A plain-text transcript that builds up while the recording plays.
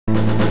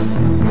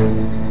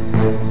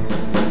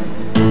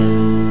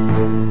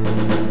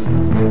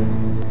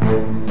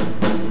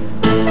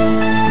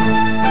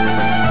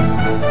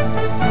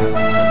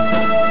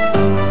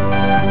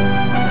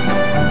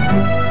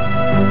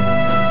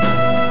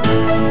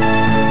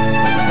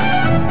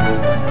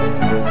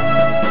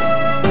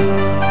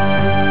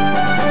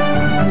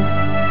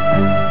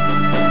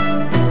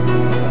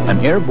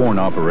Airborne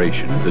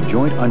operation is a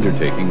joint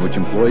undertaking which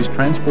employs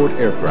transport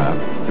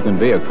aircraft to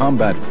convey a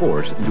combat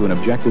force into an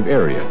objective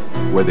area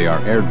where they are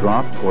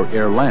airdropped or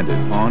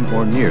air-landed on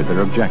or near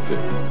their objective.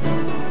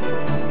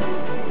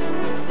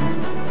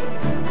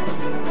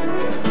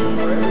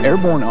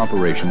 Airborne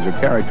operations are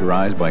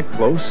characterized by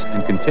close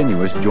and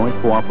continuous joint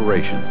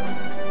cooperation,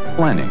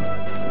 planning,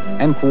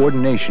 and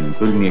coordination,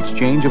 including the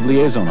exchange of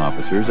liaison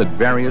officers at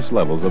various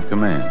levels of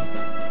command.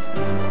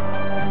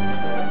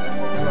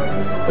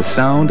 A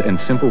sound and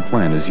simple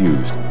plan is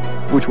used,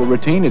 which will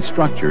retain its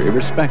structure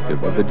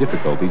irrespective of the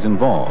difficulties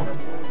involved.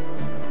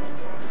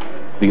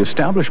 The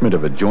establishment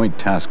of a joint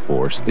task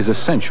force is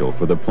essential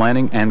for the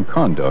planning and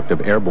conduct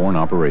of airborne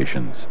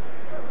operations.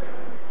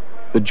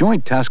 The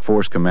Joint Task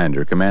Force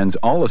Commander commands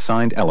all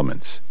assigned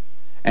elements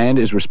and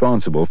is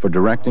responsible for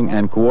directing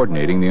and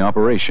coordinating the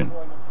operation,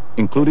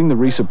 including the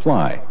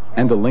resupply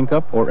and the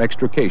link-up or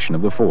extrication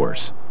of the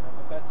force.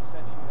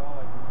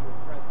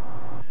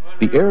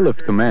 The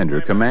Airlift Commander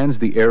commands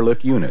the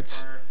airlift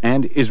units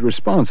and is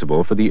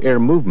responsible for the air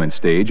movement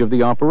stage of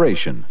the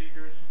operation.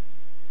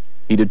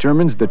 He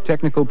determines the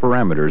technical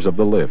parameters of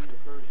the lift,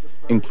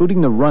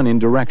 including the run-in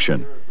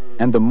direction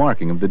and the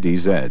marking of the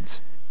DZs.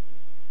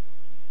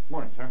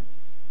 Morning, sir.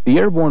 The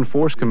Airborne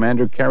Force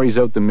Commander carries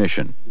out the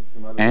mission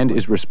and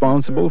is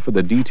responsible for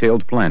the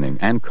detailed planning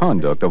and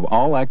conduct of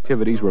all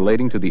activities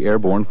relating to the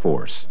airborne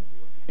force,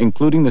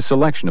 including the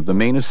selection of the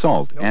main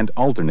assault and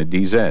alternate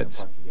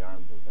DZs.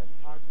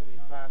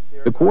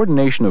 The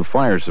coordination of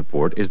fire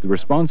support is the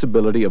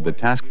responsibility of the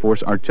Task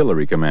Force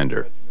Artillery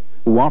Commander,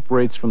 who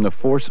operates from the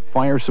Force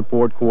Fire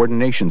Support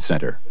Coordination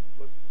Center.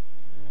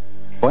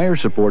 Fire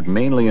support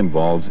mainly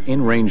involves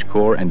in-range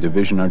corps and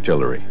division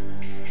artillery,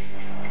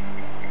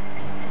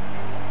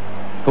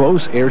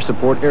 close air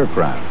support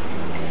aircraft,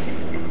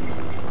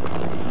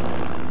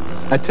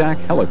 attack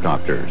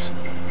helicopters,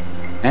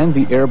 and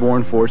the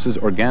Airborne Force's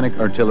organic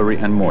artillery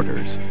and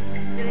mortars.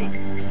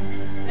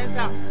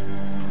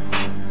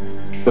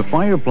 The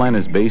fire plan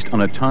is based on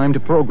a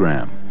timed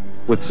program,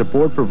 with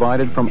support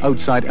provided from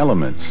outside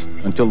elements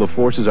until the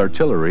force's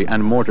artillery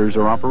and mortars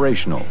are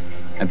operational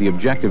and the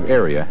objective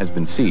area has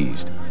been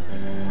seized.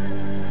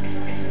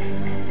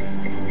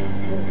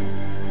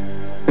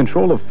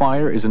 Control of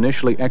fire is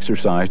initially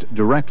exercised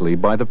directly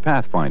by the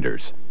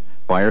pathfinders,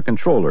 fire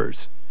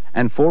controllers,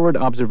 and forward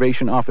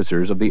observation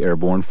officers of the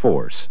airborne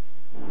force.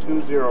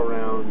 20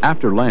 rounds.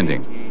 After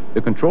landing,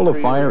 the control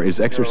of fire is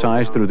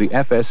exercised through the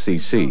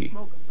FSCC.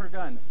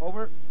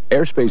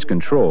 Airspace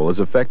control is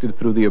effected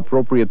through the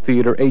appropriate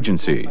theater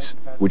agencies,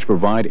 which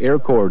provide air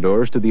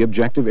corridors to the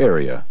objective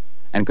area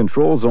and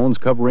control zones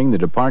covering the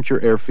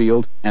departure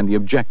airfield and the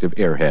objective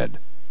airhead.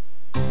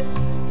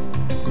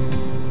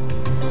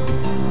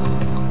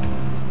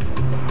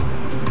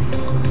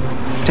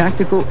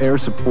 Tactical air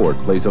support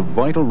plays a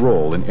vital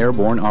role in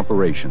airborne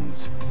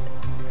operations.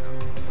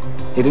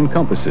 It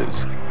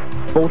encompasses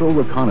photo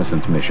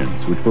reconnaissance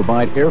missions, which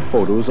provide air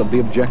photos of the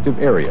objective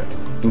area,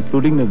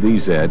 including the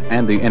DZ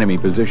and the enemy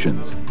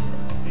positions.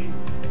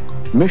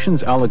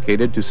 Missions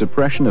allocated to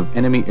suppression of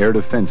enemy air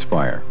defense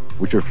fire,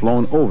 which are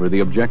flown over the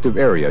objective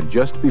area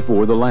just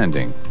before the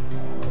landing.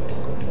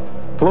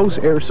 Close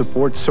air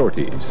support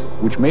sorties,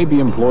 which may be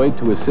employed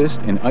to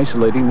assist in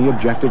isolating the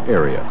objective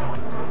area,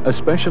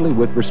 especially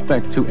with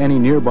respect to any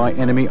nearby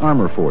enemy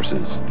armor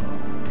forces,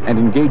 and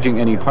engaging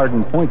any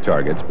hardened point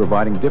targets,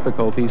 providing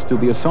difficulties to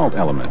the assault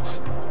elements,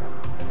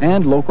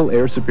 and local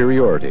air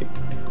superiority,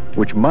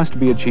 which must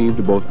be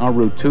achieved both en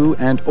route to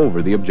and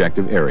over the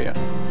objective area.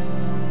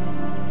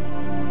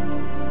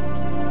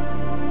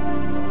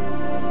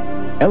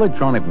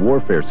 Electronic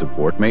warfare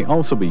support may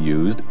also be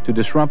used to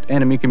disrupt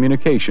enemy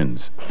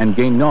communications and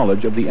gain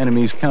knowledge of the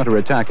enemy's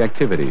counterattack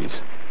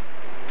activities.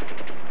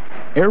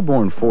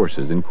 Airborne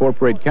forces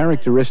incorporate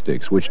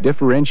characteristics which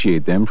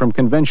differentiate them from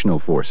conventional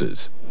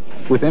forces,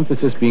 with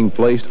emphasis being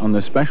placed on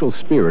the special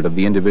spirit of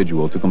the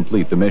individual to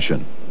complete the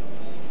mission.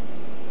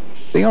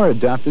 They are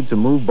adapted to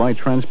move by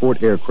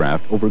transport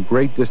aircraft over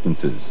great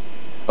distances,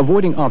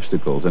 avoiding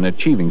obstacles and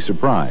achieving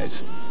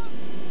surprise.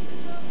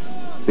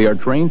 They are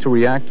trained to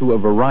react to a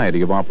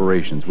variety of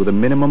operations with a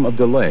minimum of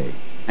delay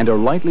and are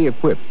lightly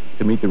equipped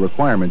to meet the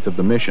requirements of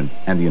the mission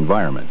and the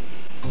environment.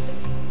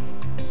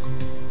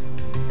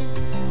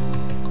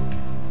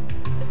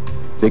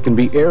 They can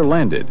be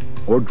air-landed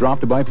or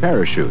dropped by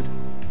parachute,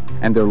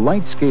 and their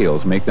light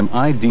scales make them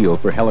ideal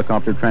for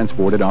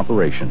helicopter-transported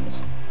operations.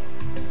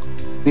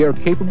 They are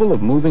capable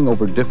of moving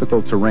over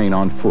difficult terrain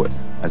on foot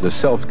as a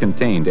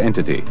self-contained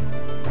entity.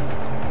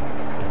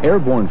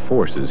 Airborne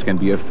forces can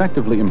be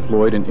effectively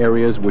employed in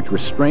areas which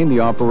restrain the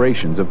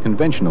operations of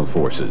conventional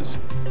forces.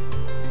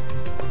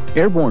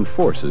 Airborne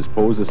forces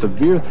pose a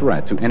severe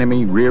threat to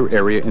enemy rear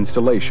area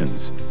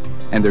installations,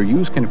 and their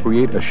use can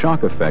create a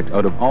shock effect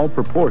out of all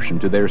proportion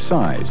to their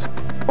size,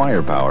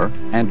 firepower,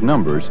 and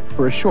numbers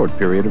for a short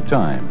period of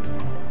time.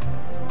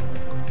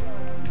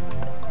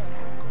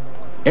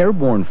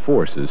 Airborne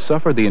forces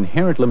suffer the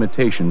inherent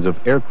limitations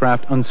of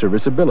aircraft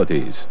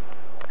unserviceabilities,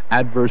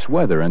 adverse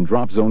weather and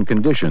drop zone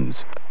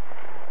conditions,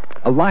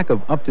 a lack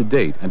of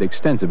up-to-date and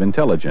extensive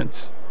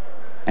intelligence,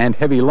 and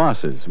heavy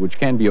losses which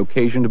can be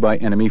occasioned by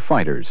enemy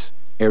fighters,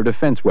 air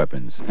defense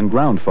weapons, and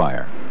ground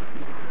fire.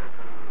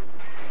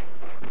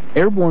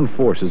 Airborne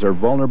forces are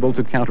vulnerable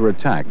to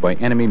counterattack by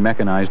enemy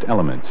mechanized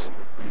elements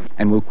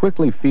and will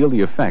quickly feel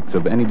the effects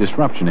of any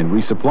disruption in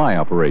resupply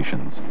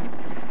operations.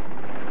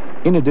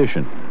 In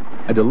addition,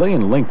 a delay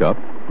in link-up,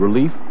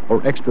 relief,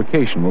 or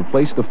extrication will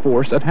place the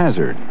force at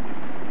hazard.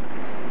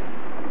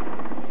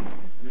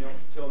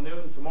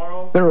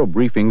 Thorough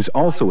briefings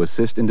also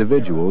assist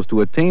individuals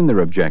to attain their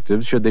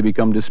objectives should they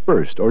become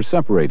dispersed or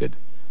separated,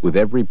 with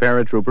every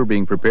paratrooper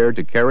being prepared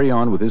to carry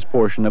on with his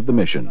portion of the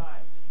mission.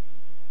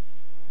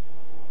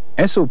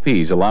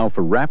 SOPs allow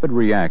for rapid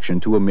reaction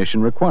to a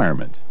mission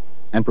requirement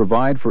and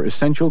provide for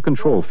essential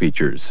control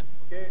features,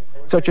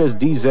 such as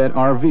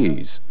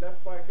DZRVs,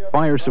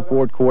 fire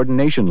support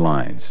coordination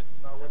lines,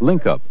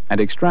 link-up and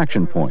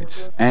extraction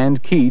points,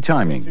 and key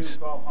timings.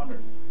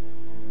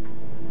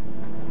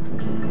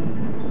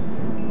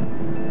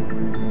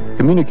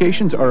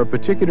 Communications are a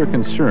particular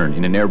concern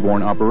in an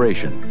airborne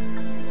operation.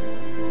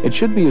 It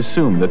should be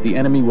assumed that the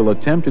enemy will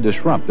attempt to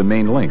disrupt the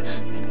main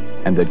links,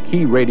 and that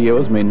key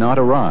radios may not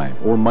arrive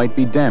or might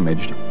be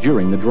damaged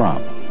during the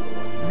drop.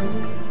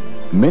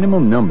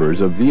 Minimum numbers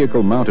of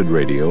vehicle-mounted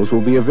radios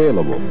will be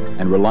available,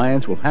 and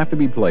reliance will have to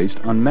be placed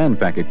on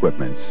man-pack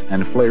equipments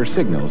and flare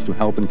signals to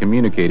help in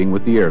communicating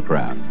with the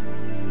aircraft.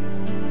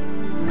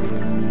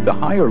 The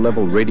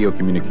higher-level radio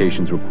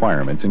communications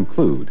requirements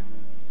include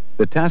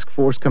the Task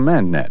Force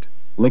Command Net,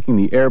 linking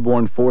the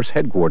Airborne Force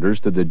Headquarters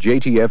to the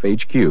JTF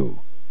HQ,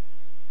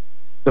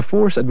 the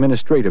Force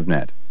Administrative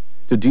Net,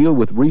 to deal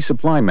with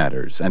resupply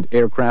matters and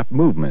aircraft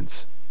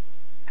movements,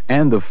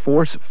 and the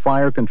Force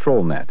Fire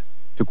Control Net,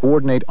 to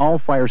coordinate all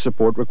fire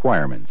support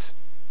requirements.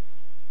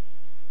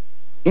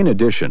 In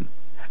addition,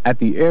 at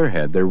the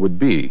airhead there would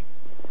be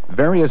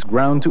various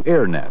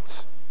ground-to-air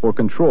nets for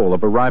control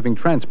of arriving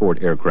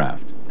transport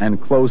aircraft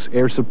and close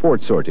air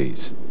support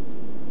sorties,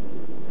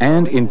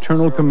 and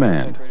internal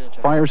command,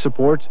 fire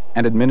support,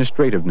 and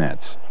administrative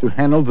nets to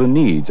handle the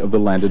needs of the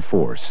landed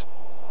force.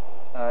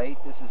 8,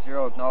 this is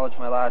 0, acknowledge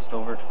my last,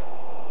 over.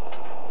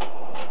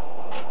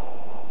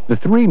 The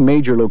three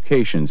major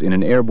locations in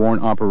an airborne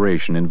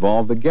operation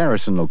involve the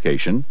garrison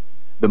location,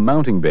 the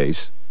mounting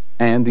base,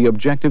 and the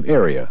objective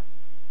area.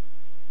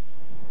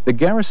 The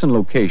garrison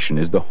location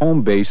is the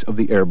home base of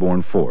the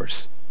airborne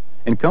force,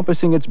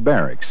 encompassing its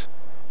barracks,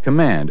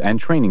 command and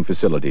training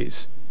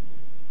facilities.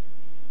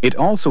 It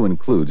also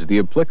includes the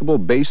applicable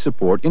base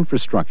support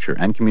infrastructure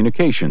and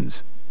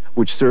communications,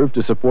 which serve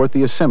to support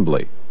the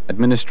assembly,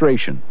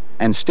 administration,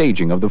 and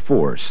staging of the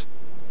force.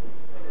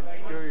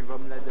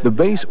 The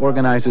base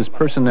organizes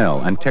personnel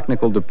and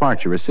technical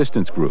departure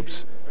assistance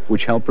groups,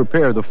 which help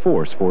prepare the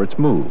force for its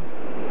move.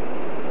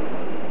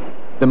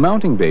 The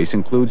mounting base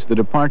includes the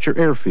departure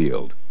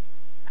airfield,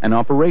 an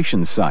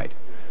operations site,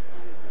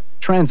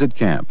 transit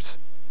camps,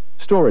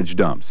 storage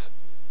dumps,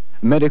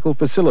 medical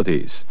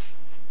facilities,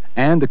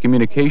 and the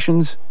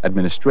communications,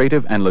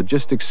 administrative, and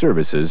logistics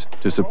services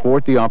to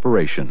support the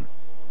operation.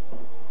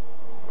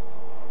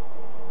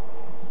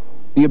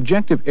 The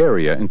objective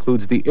area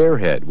includes the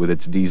airhead with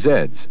its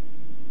DZs,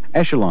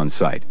 echelon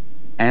site,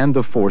 and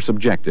the force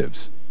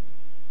objectives.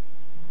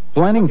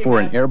 Planning for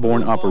an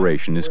airborne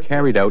operation is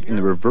carried out in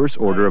the reverse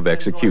order of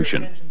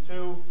execution.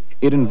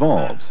 It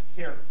involves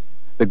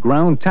the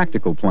ground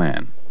tactical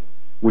plan,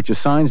 which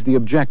assigns the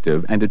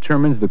objective and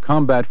determines the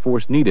combat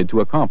force needed to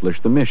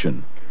accomplish the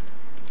mission.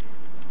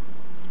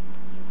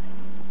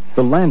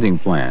 The landing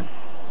plan,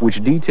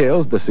 which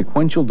details the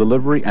sequential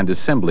delivery and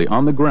assembly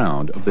on the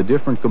ground of the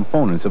different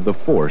components of the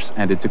force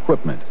and its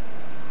equipment.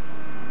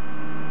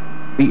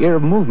 The air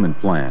movement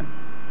plan,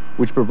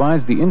 which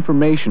provides the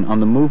information on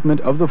the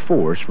movement of the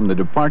force from the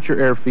departure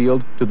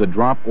airfield to the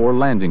drop or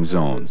landing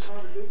zones.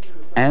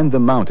 And the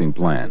mounting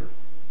plan,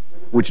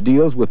 which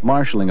deals with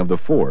marshalling of the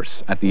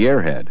force at the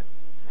airhead,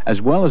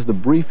 as well as the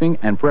briefing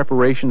and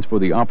preparations for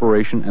the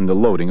operation and the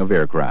loading of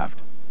aircraft.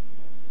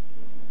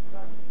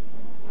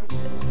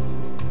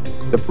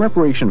 The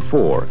preparation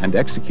for and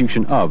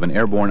execution of an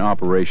airborne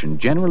operation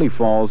generally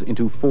falls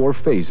into 4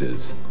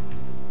 phases.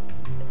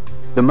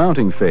 The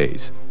mounting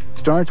phase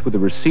starts with the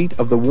receipt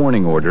of the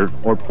warning order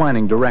or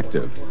planning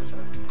directive.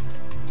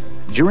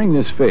 During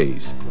this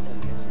phase,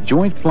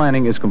 joint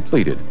planning is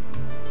completed.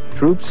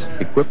 Troops,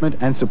 equipment,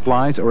 and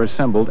supplies are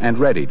assembled and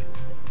readied,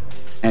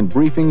 and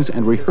briefings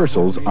and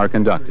rehearsals are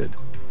conducted.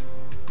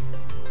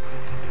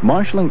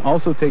 Marshalling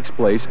also takes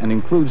place and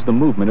includes the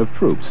movement of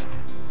troops,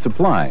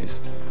 supplies,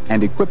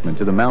 and equipment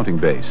to the mounting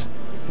base,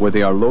 where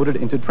they are loaded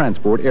into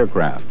transport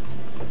aircraft.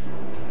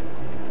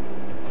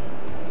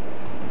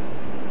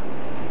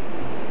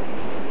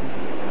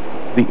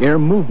 The air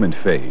movement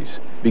phase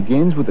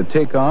begins with the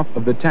takeoff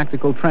of the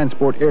tactical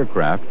transport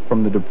aircraft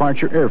from the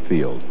departure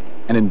airfield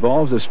and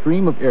involves a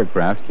stream of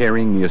aircraft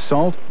carrying the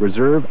assault,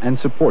 reserve, and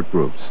support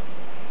groups.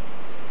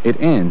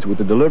 It ends with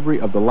the delivery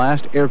of the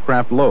last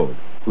aircraft load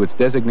to its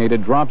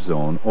designated drop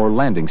zone or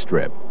landing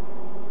strip.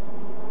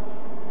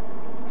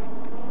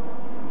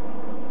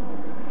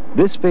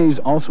 This phase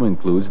also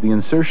includes the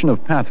insertion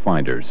of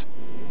pathfinders,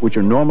 which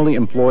are normally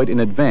employed in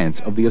advance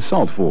of the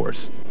assault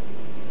force.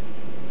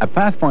 A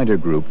pathfinder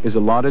group is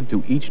allotted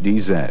to each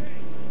DZ.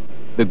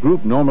 The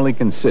group normally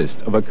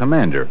consists of a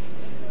commander,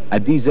 a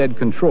DZ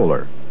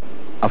controller,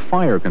 a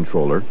fire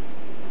controller,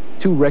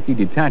 2 recce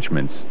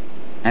detachments,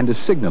 and a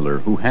signaller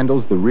who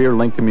handles the rear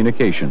link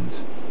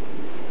communications.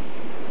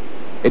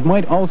 It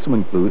might also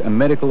include a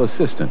medical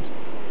assistant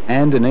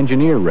and an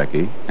engineer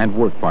recce and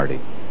work party.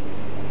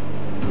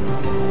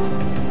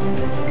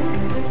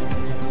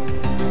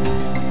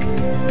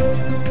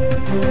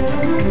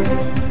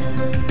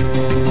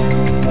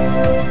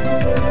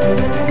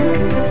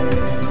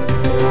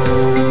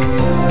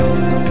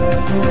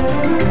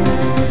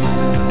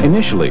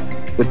 Initially,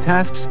 the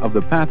tasks of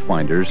the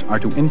pathfinders are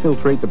to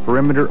infiltrate the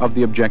perimeter of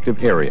the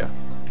objective area,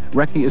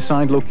 recce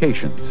assigned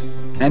locations,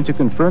 and to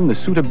confirm the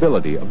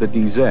suitability of the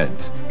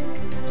DZs.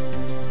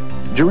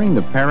 During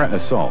the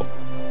para-assault,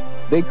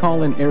 they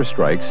call in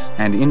airstrikes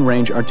and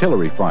in-range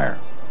artillery fire,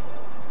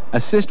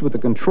 assist with the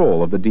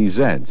control of the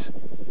DZs,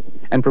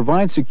 and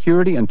provide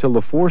security until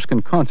the force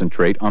can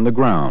concentrate on the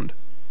ground.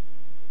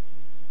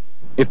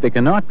 If they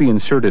cannot be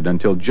inserted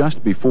until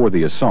just before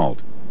the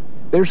assault,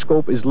 their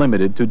scope is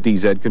limited to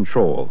DZ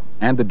control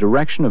and the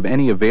direction of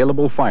any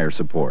available fire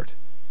support.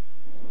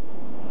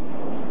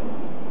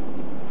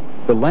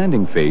 The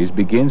landing phase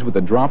begins with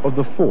the drop of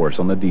the force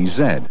on the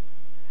DZ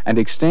and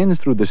extends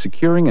through the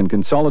securing and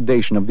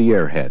consolidation of the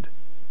airhead.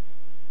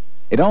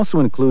 It also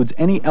includes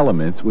any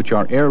elements which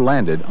are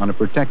air-landed on a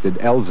protected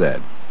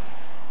LZ.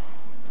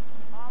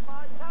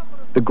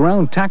 The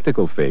ground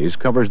tactical phase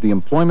covers the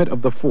employment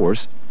of the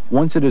force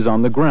once it is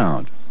on the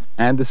ground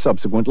and the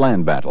subsequent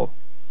land battle.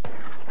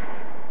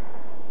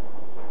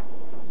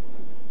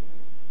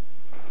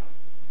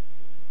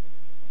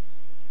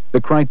 The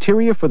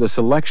criteria for the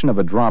selection of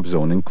a drop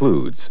zone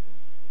includes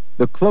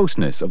the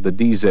closeness of the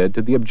DZ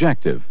to the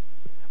objective,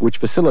 which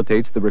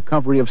facilitates the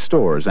recovery of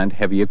stores and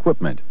heavy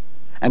equipment,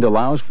 and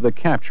allows for the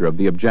capture of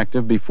the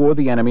objective before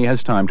the enemy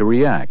has time to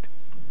react.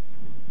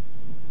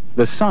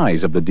 The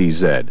size of the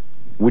DZ,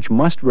 which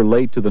must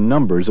relate to the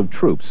numbers of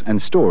troops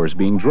and stores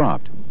being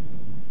dropped.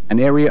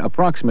 An area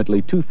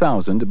approximately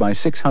 2,000 by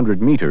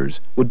 600 meters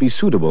would be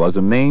suitable as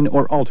a main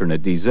or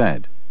alternate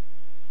DZ.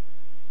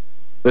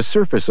 The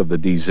surface of the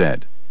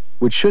DZ,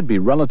 which should be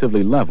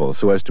relatively level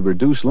so as to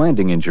reduce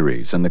landing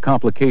injuries and the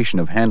complication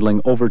of handling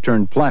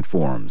overturned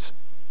platforms.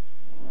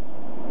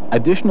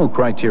 Additional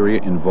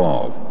criteria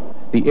involve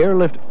the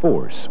airlift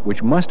force,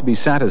 which must be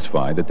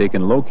satisfied that they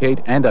can locate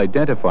and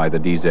identify the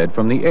DZ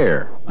from the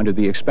air under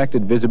the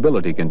expected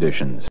visibility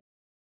conditions.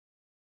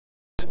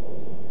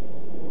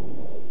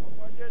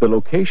 The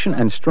location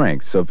and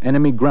strengths of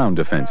enemy ground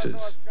defenses,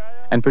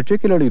 and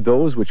particularly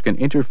those which can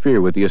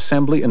interfere with the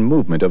assembly and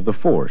movement of the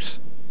force,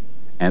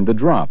 and the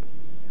drop,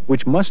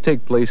 which must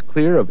take place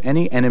clear of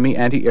any enemy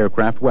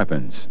anti-aircraft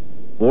weapons,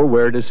 or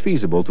where it is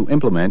feasible to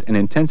implement an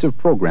intensive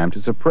program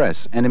to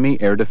suppress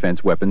enemy air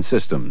defense weapon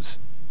systems.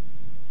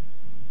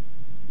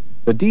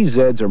 The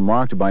DZs are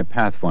marked by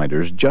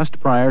pathfinders just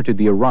prior to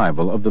the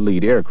arrival of the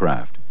lead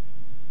aircraft.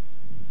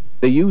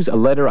 They use a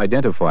letter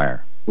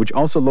identifier, which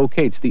also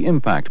locates the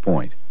impact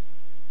point.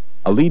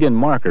 A lead-in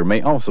marker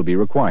may also be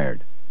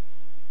required.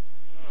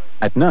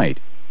 At night,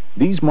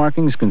 these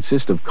markings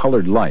consist of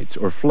colored lights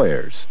or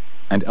flares,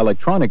 and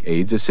electronic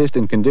aids assist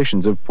in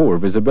conditions of poor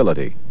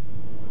visibility.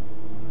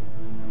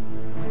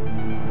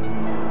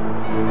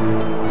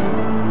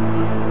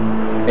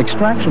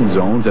 Extraction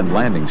zones and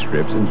landing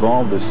strips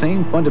involve the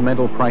same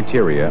fundamental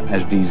criteria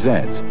as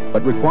DZs,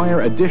 but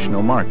require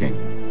additional marking.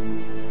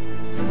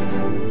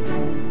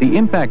 The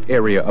impact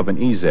area of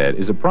an EZ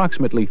is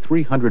approximately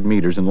 300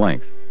 meters in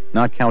length,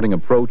 not counting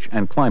approach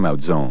and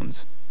climb-out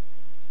zones.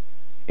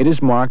 It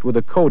is marked with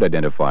a code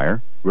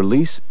identifier,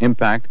 release,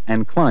 impact,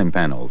 and climb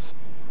panels.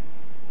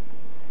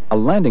 A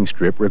landing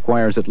strip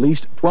requires at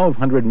least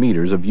 1,200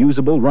 meters of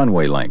usable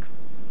runway length.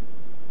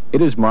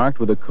 It is marked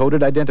with a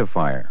coded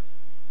identifier,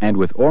 and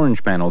with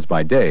orange panels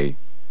by day,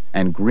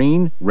 and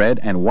green, red,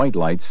 and white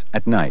lights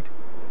at night.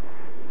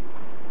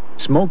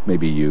 Smoke may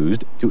be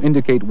used to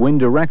indicate wind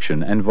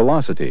direction and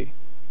velocity.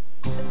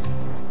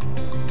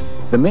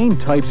 The main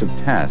types of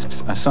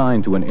tasks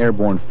assigned to an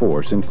airborne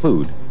force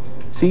include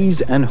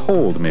seize and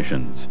hold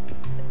missions,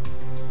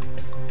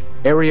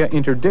 area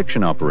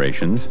interdiction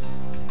operations,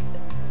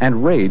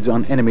 and raids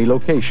on enemy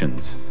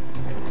locations.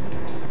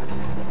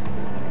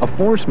 A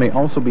force may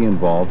also be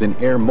involved in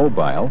air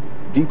mobile,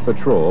 deep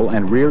patrol,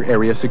 and rear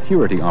area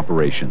security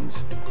operations.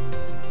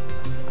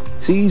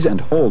 Seize and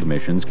hold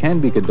missions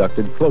can be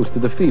conducted close to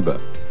the FIBA,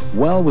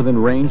 well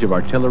within range of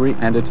artillery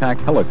and attack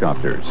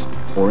helicopters,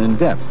 or in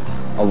depth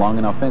along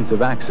an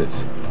offensive axis.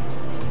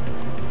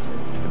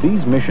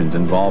 These missions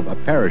involve a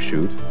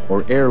parachute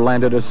or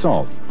air-landed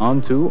assault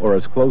onto or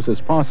as close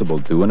as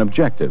possible to an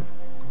objective,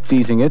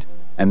 seizing it,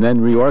 and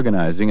then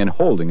reorganizing and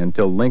holding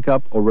until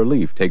link-up or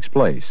relief takes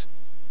place.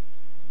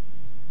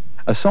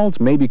 Assaults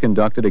may be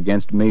conducted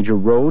against major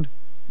road,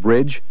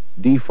 bridge,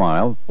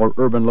 defile, or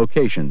urban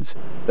locations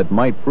that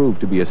might prove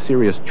to be a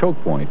serious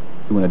choke point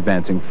to an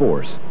advancing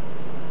force.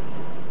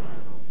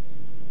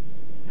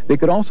 They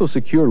could also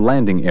secure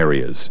landing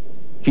areas,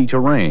 key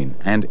terrain,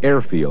 and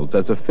airfields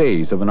as a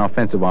phase of an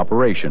offensive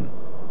operation.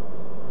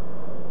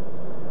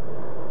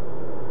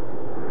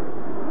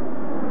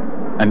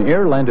 An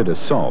air-landed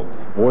assault,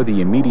 or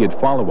the immediate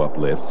follow-up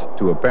lifts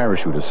to a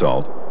parachute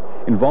assault,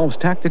 involves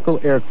tactical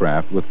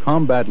aircraft with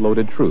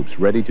combat-loaded troops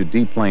ready to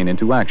deplane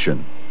into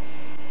action.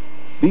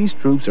 These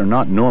troops are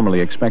not normally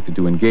expected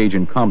to engage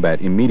in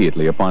combat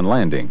immediately upon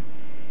landing.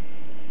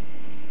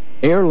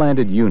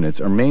 Air-landed units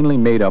are mainly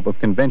made up of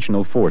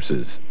conventional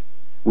forces,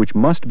 which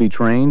must be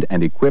trained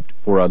and equipped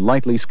for a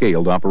lightly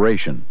scaled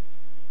operation.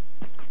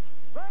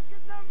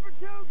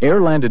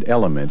 Air-landed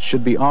elements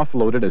should be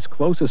offloaded as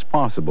close as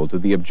possible to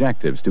the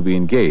objectives to be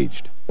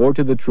engaged or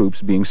to the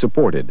troops being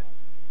supported.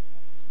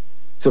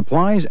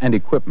 Supplies and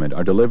equipment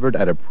are delivered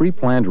at a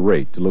pre-planned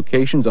rate to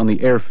locations on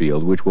the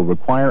airfield which will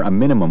require a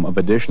minimum of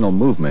additional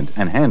movement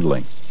and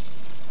handling.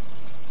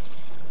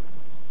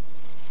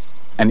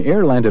 An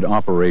air-landed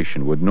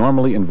operation would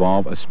normally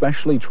involve a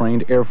specially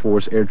trained Air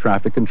Force air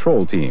traffic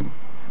control team,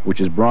 which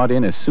is brought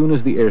in as soon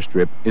as the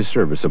airstrip is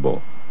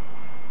serviceable.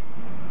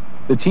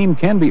 The team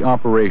can be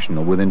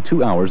operational within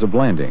 2 hours of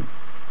landing.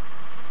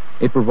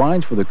 It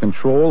provides for the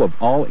control of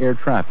all air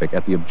traffic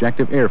at the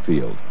objective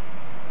airfield,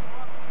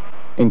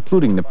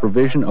 including the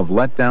provision of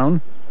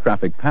letdown,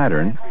 traffic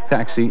pattern,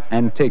 taxi,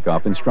 and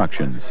takeoff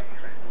instructions.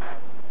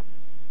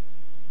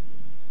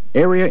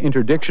 Area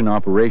interdiction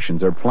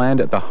operations are planned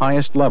at the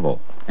highest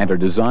level and are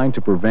designed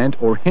to prevent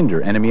or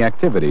hinder enemy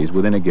activities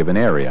within a given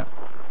area.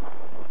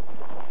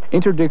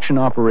 Interdiction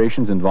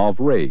operations involve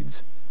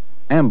raids,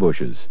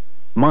 ambushes,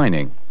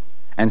 mining,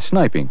 and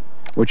sniping,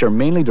 which are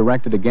mainly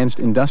directed against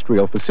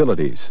industrial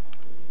facilities,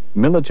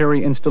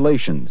 military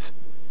installations,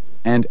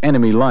 and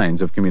enemy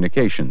lines of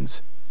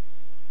communications.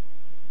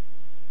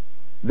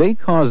 They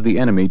cause the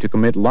enemy to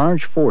commit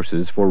large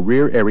forces for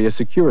rear area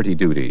security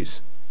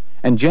duties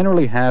and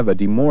generally have a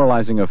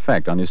demoralizing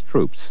effect on his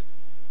troops.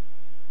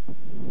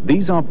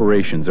 These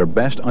operations are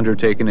best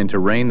undertaken in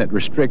terrain that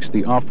restricts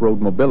the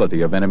off-road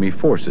mobility of enemy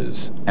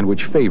forces and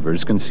which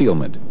favors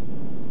concealment.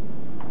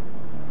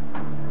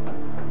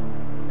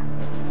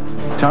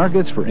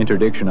 Targets for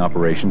interdiction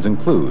operations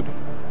include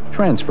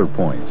transfer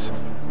points,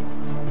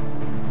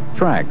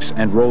 tracks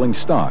and rolling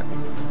stock,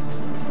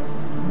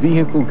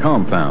 vehicle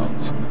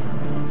compounds,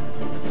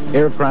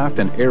 aircraft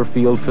and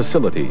airfield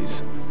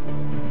facilities,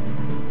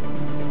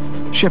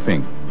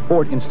 shipping,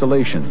 port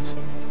installations,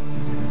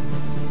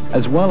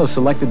 as well as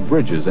selected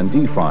bridges and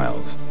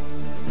defiles,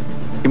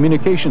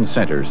 communication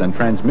centers and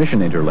transmission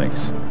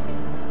interlinks,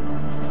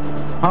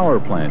 power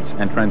plants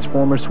and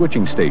transformer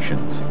switching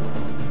stations,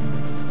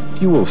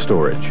 fuel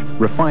storage,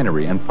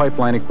 refinery and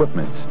pipeline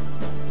equipments,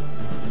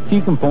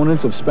 key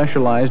components of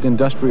specialized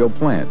industrial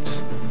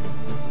plants,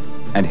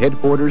 and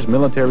headquarters,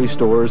 military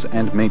stores,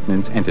 and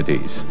maintenance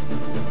entities.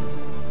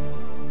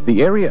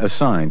 The area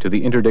assigned to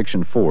the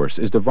interdiction force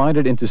is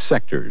divided into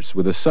sectors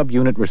with a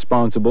subunit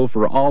responsible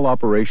for all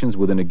operations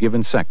within a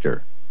given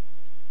sector.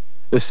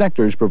 The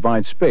sectors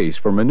provide space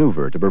for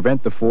maneuver to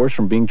prevent the force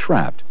from being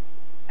trapped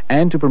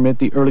and to permit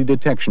the early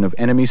detection of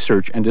enemy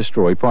search and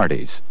destroy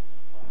parties.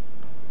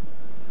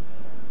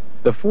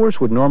 The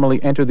force would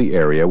normally enter the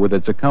area with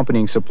its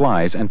accompanying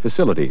supplies and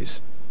facilities.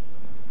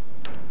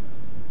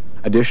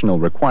 Additional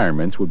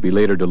requirements would be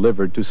later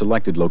delivered to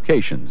selected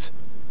locations.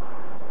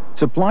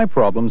 Supply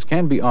problems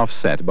can be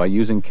offset by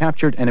using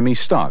captured enemy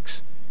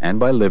stocks and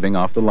by living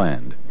off the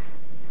land.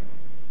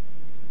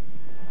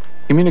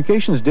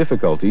 Communications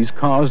difficulties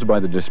caused by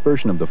the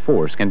dispersion of the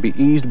force can be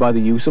eased by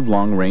the use of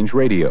long-range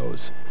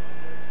radios.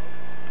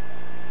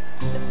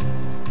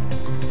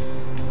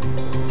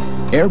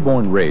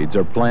 Airborne raids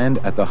are planned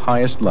at the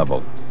highest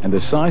level, and the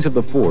size of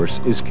the force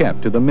is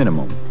kept to the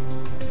minimum.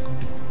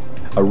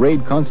 A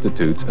raid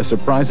constitutes a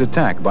surprise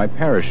attack by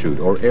parachute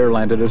or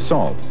air-landed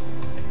assault.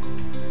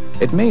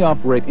 It may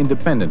operate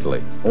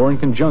independently or in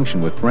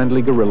conjunction with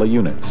friendly guerrilla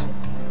units.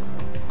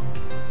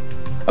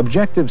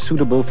 Objectives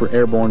suitable for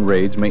airborne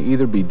raids may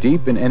either be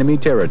deep in enemy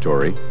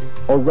territory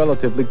or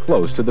relatively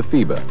close to the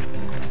FIBA.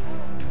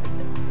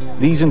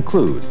 These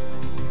include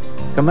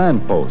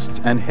command posts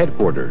and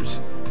headquarters,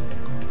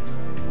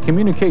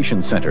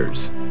 communication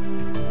centers,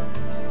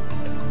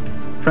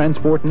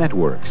 transport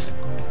networks,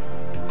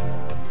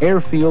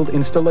 airfield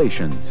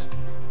installations,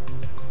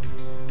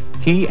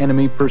 key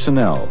enemy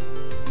personnel,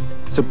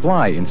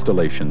 supply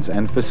installations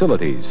and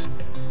facilities,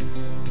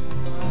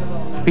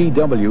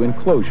 PW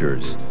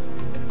enclosures,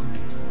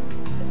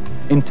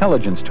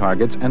 intelligence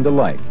targets, and the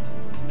like.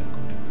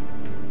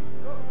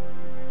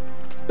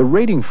 The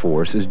raiding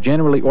force is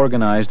generally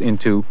organized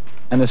into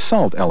an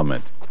assault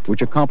element,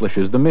 which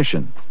accomplishes the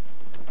mission,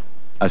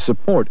 a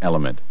support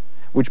element,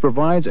 which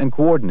provides and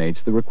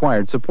coordinates the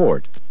required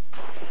support,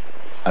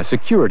 a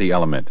security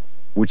element,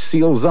 which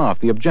seals off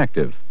the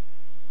objective,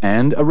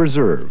 and a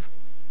reserve.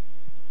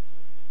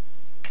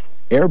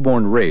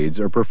 Airborne raids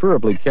are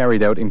preferably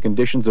carried out in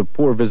conditions of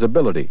poor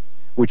visibility,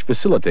 which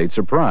facilitate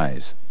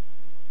surprise.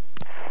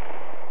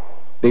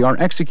 They are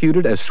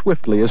executed as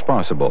swiftly as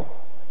possible.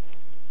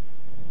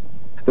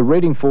 The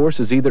raiding force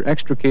is either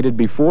extricated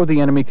before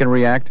the enemy can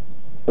react,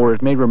 or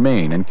it may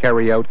remain and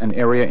carry out an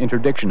area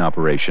interdiction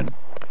operation.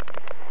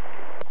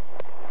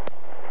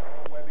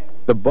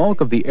 The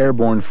bulk of the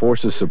airborne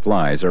forces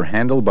supplies are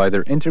handled by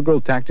their integral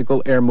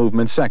tactical air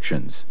movement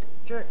sections.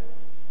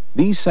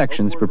 These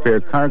sections prepare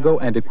cargo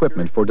and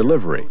equipment for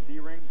delivery,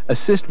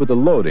 assist with the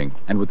loading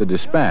and with the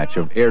dispatch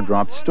of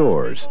airdropped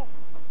stores,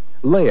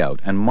 layout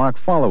and mark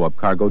follow-up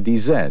cargo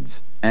DZs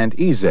and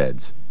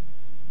EZs,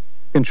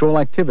 control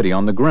activity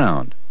on the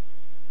ground,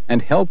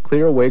 and help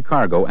clear away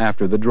cargo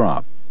after the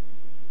drop.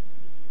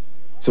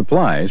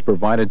 Supplies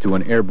provided to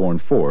an airborne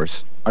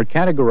force are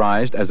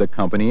categorized as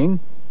accompanying,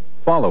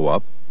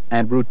 follow-up,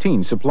 and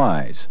routine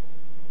supplies.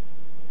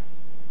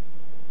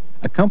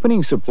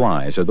 Accompanying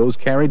supplies are those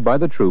carried by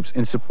the troops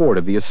in support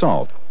of the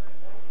assault.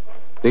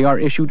 They are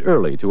issued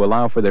early to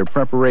allow for their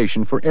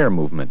preparation for air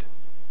movement.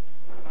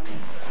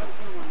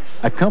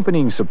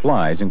 Accompanying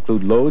supplies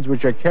include loads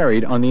which are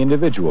carried on the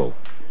individual,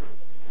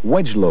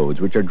 wedge loads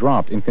which are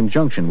dropped in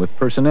conjunction with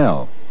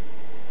personnel,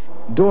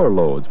 door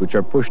loads which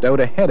are pushed out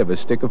ahead of a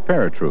stick of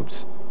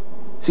paratroops,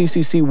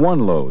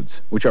 CCC-1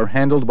 loads which are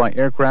handled by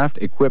aircraft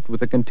equipped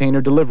with a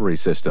container delivery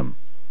system,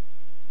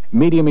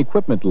 medium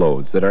equipment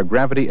loads that are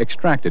gravity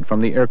extracted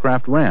from the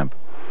aircraft ramp,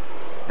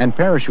 and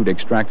parachute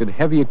extracted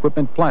heavy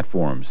equipment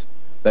platforms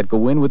that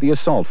go in with the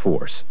assault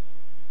force.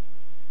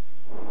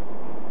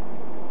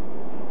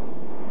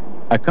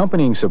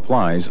 Accompanying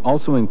supplies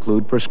also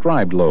include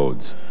prescribed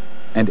loads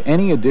and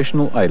any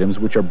additional items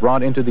which are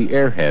brought into the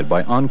airhead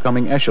by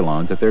oncoming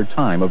echelons at their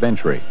time of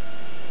entry.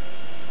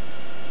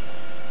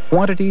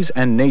 Quantities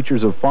and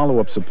natures of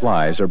follow-up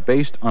supplies are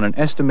based on an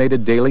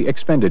estimated daily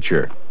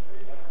expenditure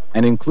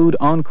and include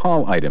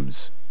on-call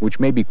items which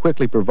may be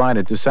quickly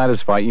provided to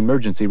satisfy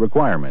emergency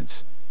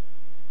requirements.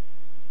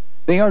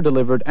 They are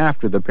delivered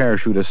after the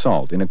parachute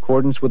assault in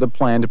accordance with a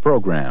planned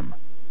program.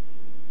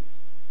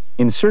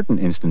 In certain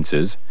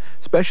instances,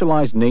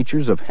 specialized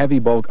natures of heavy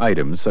bulk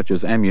items such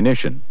as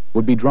ammunition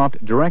would be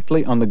dropped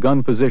directly on the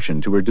gun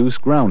position to reduce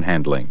ground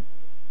handling.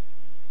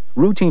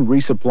 Routine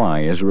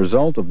resupply is a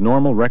result of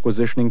normal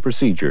requisitioning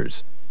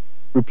procedures,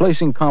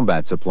 replacing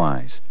combat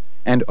supplies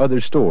and other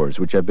stores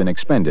which have been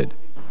expended,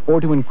 or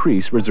to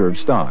increase reserve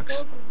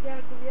stocks.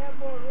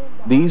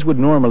 These would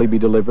normally be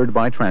delivered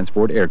by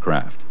transport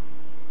aircraft.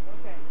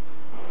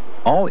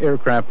 All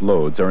aircraft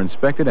loads are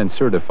inspected and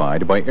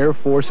certified by Air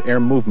Force Air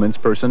Movements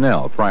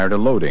personnel prior to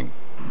loading.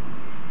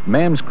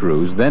 MAMS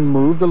crews then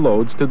move the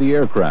loads to the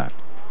aircraft,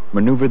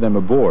 maneuver them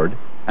aboard,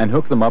 and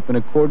hook them up in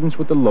accordance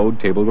with the load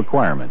table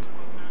requirement.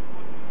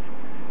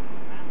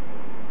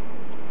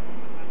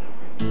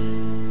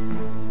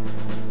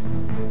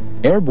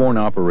 Airborne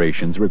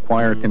operations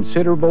require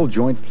considerable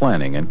joint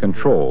planning and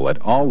control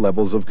at all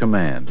levels of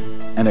command,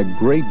 and a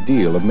great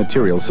deal of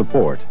material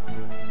support.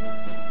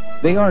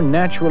 They are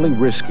naturally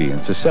risky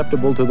and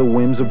susceptible to the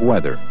whims of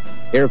weather,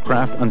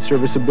 aircraft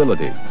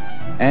unserviceability,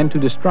 and to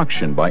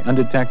destruction by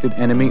undetected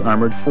enemy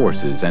armored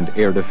forces and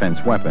air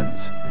defense weapons.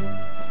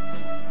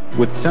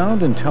 With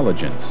sound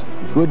intelligence,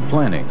 good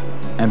planning,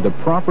 and the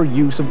proper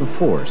use of the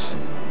force,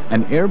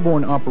 an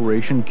airborne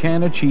operation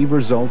can achieve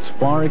results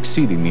far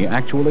exceeding the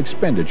actual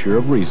expenditure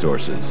of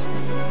resources.